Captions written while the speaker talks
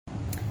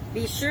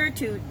Be sure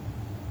to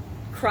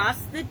cross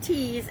the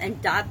T's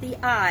and dot the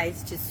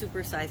I's to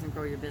supersize and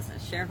grow your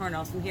business. Sharon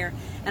Horn-Olsen here,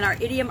 and our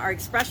idiom, our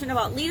expression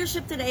about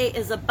leadership today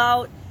is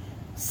about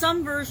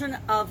some version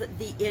of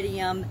the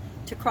idiom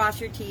to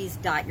cross your T's,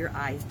 dot your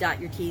I's. Dot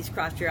your T's,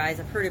 cross your I's.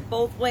 I've heard it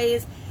both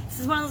ways.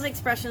 This is one of those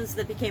expressions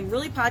that became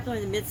really popular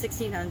in the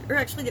mid-1600s, or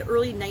actually the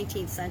early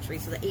 19th century,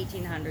 so the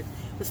 1800s. It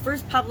was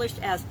first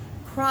published as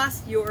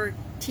cross your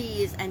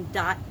T's and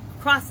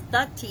cross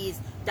the T's,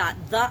 dot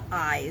the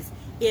I's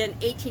in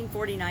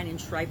 1849 in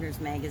Scrivener's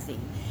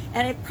Magazine.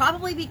 And it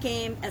probably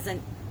became as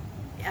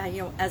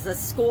as a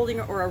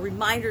scolding or a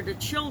reminder to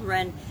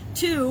children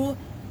to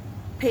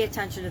pay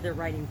attention to their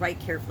writing, write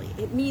carefully.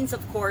 It means,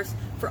 of course,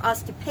 for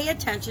us to pay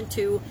attention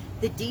to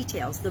the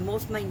details, the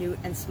most minute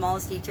and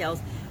smallest details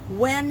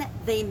when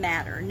they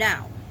matter.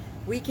 Now,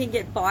 we can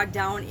get bogged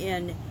down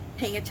in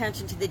paying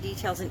attention to the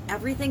details in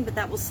everything, but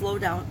that will slow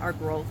down our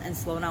growth and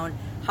slow down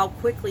how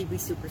quickly we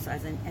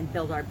supersize and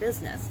build our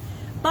business.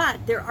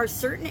 But there are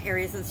certain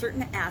areas and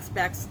certain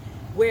aspects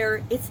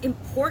where it's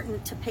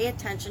important to pay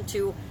attention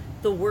to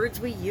the words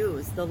we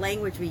use, the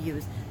language we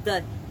use,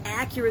 the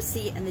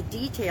accuracy and the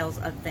details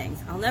of things.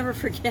 I'll never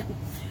forget,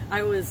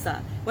 I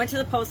went to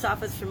the post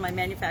office from my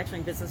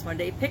manufacturing business one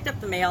day, picked up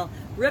the mail,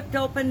 ripped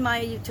open my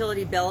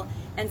utility bill,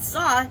 and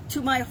saw,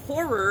 to my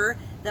horror,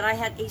 that I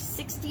had a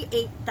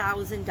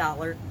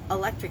 $68,000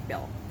 electric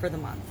bill for the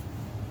month.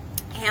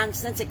 And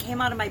since it came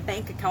out of my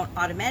bank account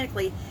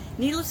automatically,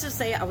 needless to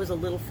say, I was a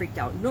little freaked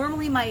out.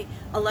 Normally, my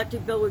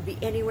electric bill would be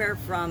anywhere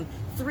from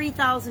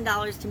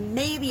 $3,000 to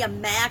maybe a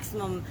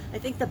maximum. I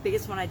think the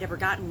biggest one I'd ever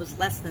gotten was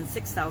less than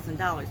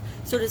 $6,000.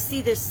 So to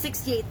see this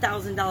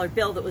 $68,000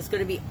 bill that was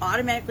going to be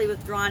automatically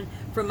withdrawn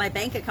from my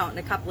bank account in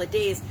a couple of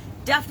days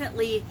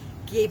definitely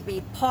gave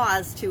me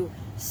pause to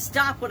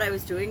stop what I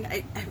was doing.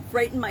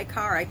 Right in my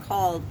car, I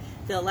called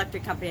the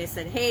electric company. I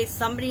said, hey,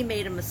 somebody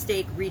made a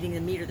mistake reading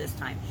the meter this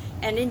time.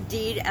 And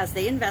indeed, as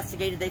they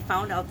investigated, they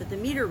found out that the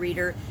meter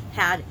reader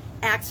had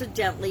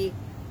accidentally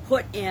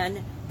put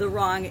in the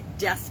wrong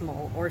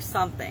decimal or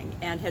something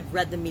and had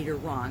read the meter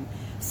wrong.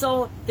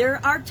 So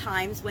there are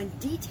times when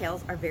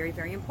details are very,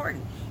 very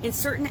important. In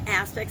certain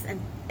aspects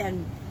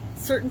and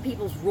certain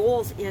people's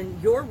roles, in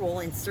your role,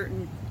 in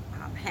certain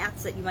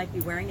hats that you might be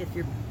wearing if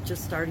you're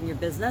just starting your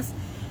business,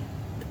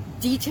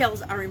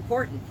 details are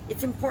important.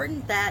 It's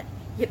important that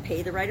you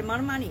pay the right amount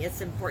of money.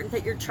 It's important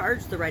that you're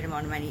charged the right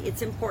amount of money.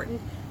 It's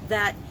important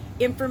that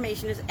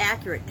information is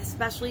accurate,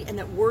 especially in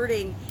that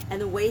wording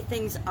and the way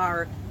things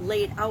are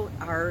laid out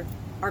are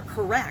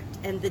correct,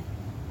 and the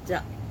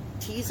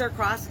T's are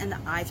crossed and the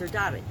I's are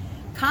dotted.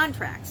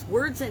 Contracts,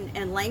 words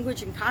and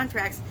language in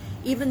contracts,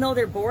 even though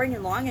they're boring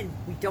and long and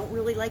we don't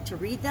really like to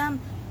read them,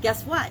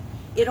 guess what?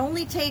 It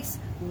only takes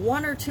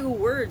one or two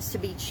words to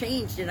be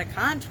changed in a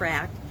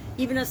contract,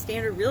 even a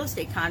standard real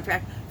estate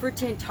contract, for it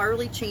to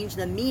entirely change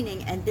the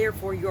meaning and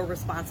therefore your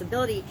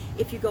responsibility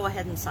if you go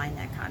ahead and sign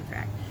that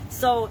contract.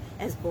 So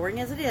as boring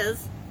as it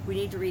is, we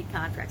need to read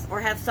contracts or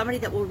have somebody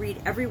that will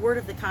read every word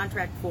of the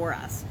contract for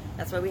us.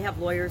 That's why we have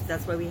lawyers,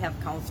 that's why we have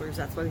counselors,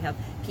 that's why we have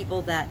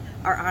people that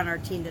are on our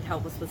team that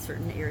help us with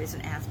certain areas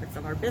and aspects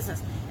of our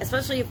business,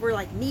 especially if we're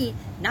like me,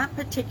 not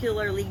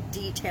particularly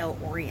detail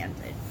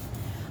oriented.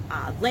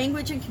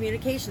 Language and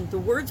communication. The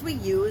words we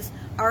use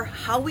are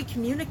how we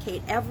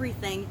communicate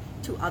everything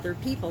to other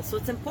people. So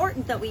it's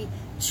important that we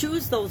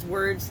choose those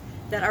words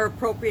that are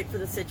appropriate for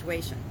the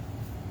situation.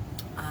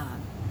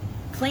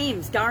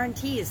 Claims,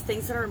 guarantees,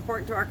 things that are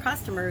important to our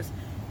customers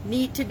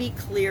need to be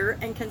clear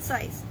and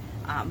concise.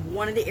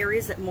 One of the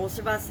areas that most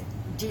of us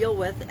deal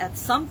with at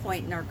some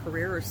point in our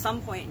career or some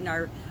point in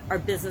our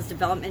business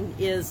development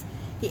is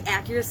the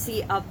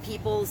accuracy of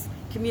people's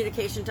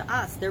communication to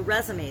us, their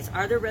resumes.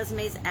 Are their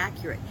resumes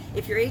accurate?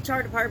 If your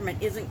HR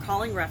department isn't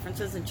calling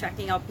references and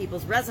checking out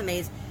people's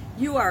resumes,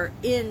 you are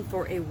in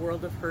for a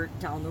world of hurt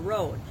down the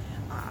road.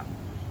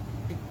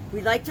 We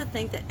like to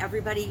think that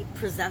everybody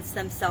presents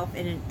themselves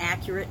in an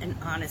accurate and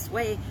honest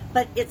way,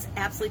 but it's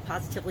absolutely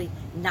positively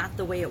not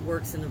the way it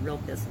works in the real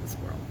business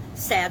world.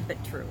 Sad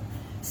but true.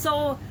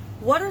 So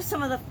what are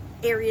some of the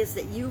areas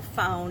that you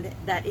found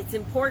that it's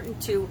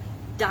important to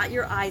dot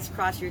your I's,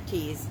 cross your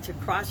T's, to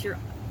cross your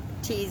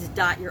T's,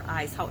 dot your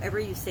I's, however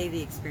you say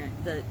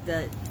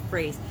the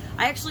phrase.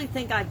 I actually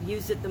think I've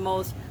used it the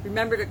most.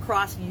 Remember to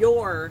cross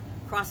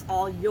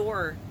all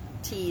your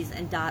T's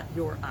and dot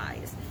your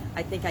I's.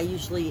 I think I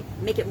usually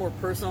make it more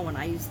personal when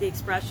I use the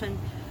expression.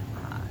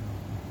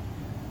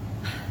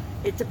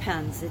 It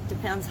depends. It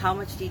depends how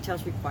much detail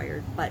is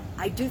required. But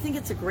I do think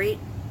it's a great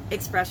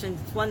expression.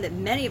 It's one that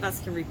many of us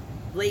can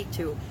relate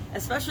to,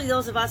 especially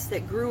those of us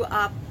that grew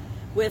up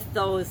with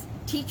those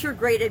teacher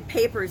graded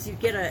papers. You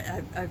get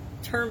a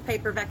term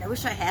paperback. I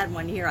wish I had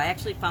one here. I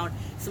actually found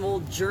some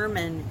old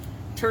German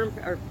term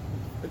or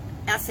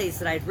essays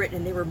that I'd written,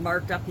 and they were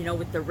marked up,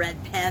 with the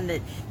red pen,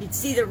 that you'd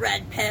see the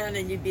red pen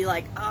and you'd be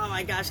like, oh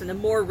my gosh. And the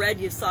more red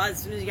you saw as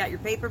soon as you got your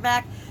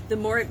paperback, the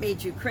more it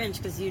made you cringe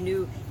because you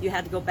knew you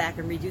had to go back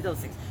and redo those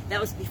things.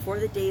 That was before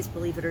the days,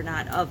 believe it or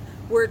not, of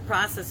word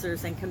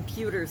processors and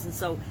computers, and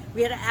so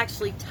we had to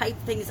actually type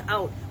things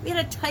out. We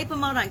had to type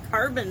them out on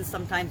carbon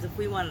sometimes if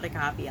we wanted a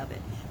copy of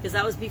it, because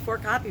that was before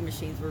copy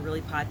machines were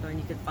really popular and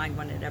you could find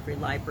one at every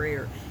library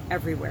or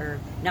everywhere.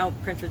 Now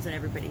printers in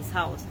everybody's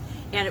house.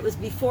 And it was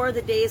before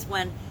the days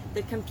when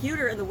the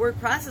computer and the word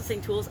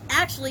processing tools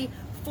actually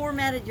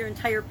formatted your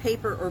entire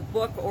paper or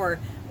book or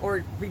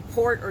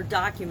report or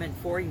document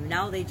for you.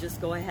 Now they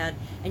just go ahead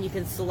and you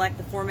can select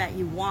the format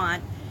you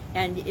want,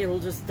 and it'll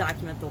just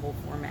document the whole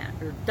format,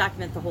 or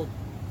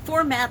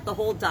format the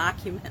whole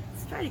document.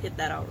 Let's try to get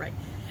that out right.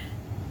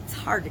 It's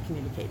hard to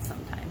communicate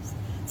sometimes.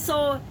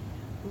 So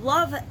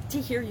love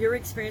to hear your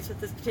experience with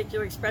this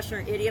particular expression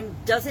or idiom.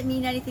 Does it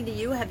mean anything to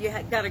you? Have you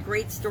got a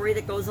great story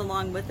that goes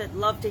along with it?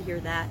 Love to hear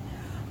that.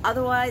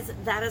 Otherwise,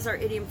 that is our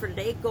idiom for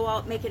today. Go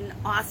out, make it an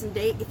awesome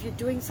day. If you're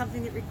doing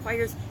something that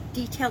requires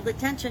detailed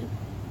attention,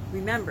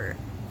 remember,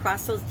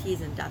 cross those T's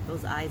and dot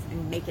those I's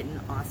and make it an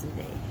awesome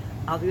day.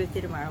 I'll be with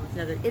you tomorrow with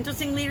another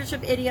interesting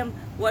leadership idiom.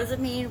 What does it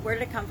mean? Where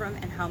did it come from?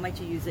 And how might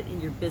you use it in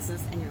your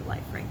business and your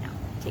life right now?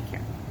 Take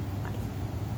care.